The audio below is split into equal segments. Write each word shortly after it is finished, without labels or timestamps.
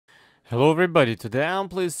Hello everybody, today I'm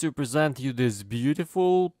pleased to present you this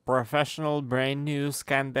beautiful, professional, brand new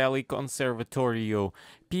Scandalli Conservatorio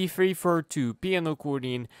P342 piano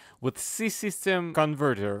accordion with C system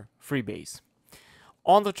converter freebase.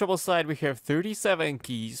 On the treble side we have 37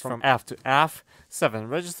 keys from F to F, 7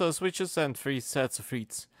 register switches and 3 sets of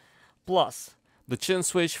reeds, plus the chin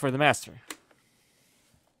switch for the master.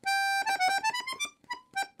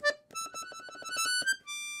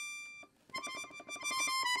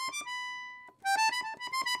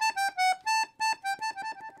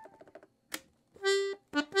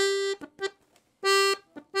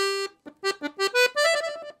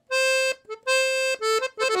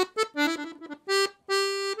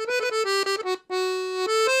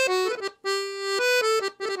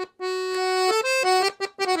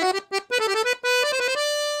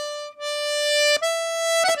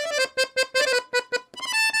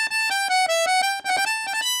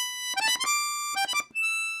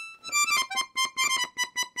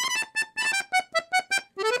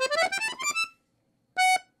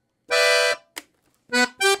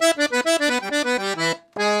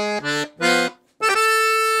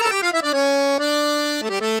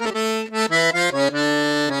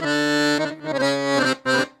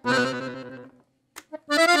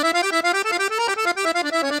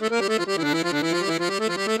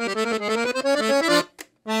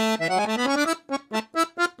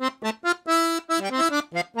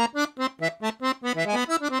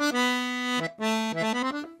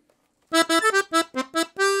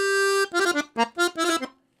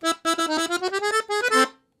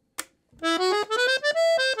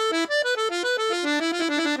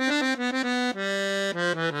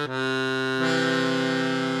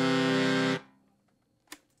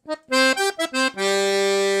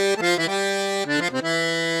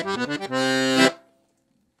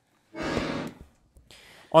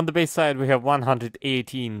 On the bass side we have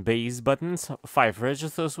 118 bass buttons, 5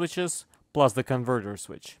 register switches, plus the converter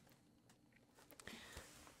switch.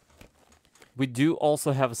 We do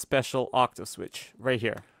also have a special octave switch, right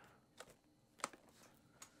here.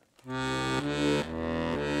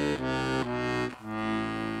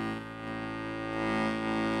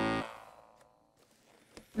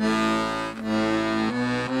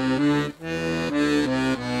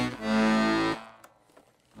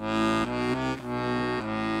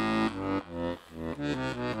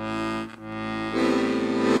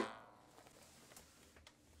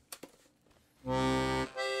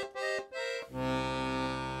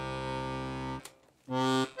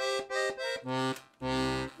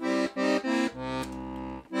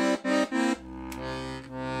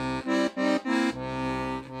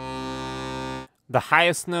 The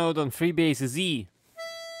highest note on freebase is E.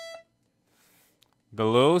 The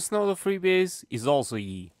lowest note of freebase is also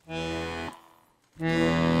E.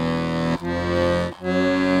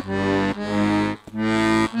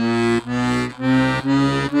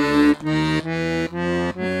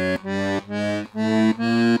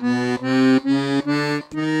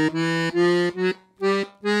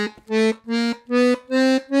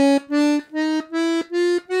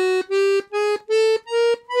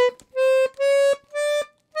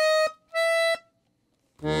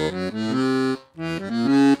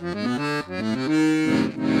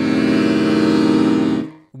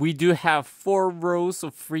 We do have 4 rows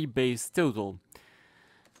of freebase total.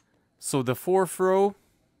 So the 4th row,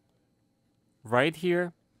 right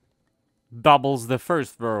here, doubles the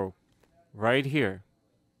 1st row, right here.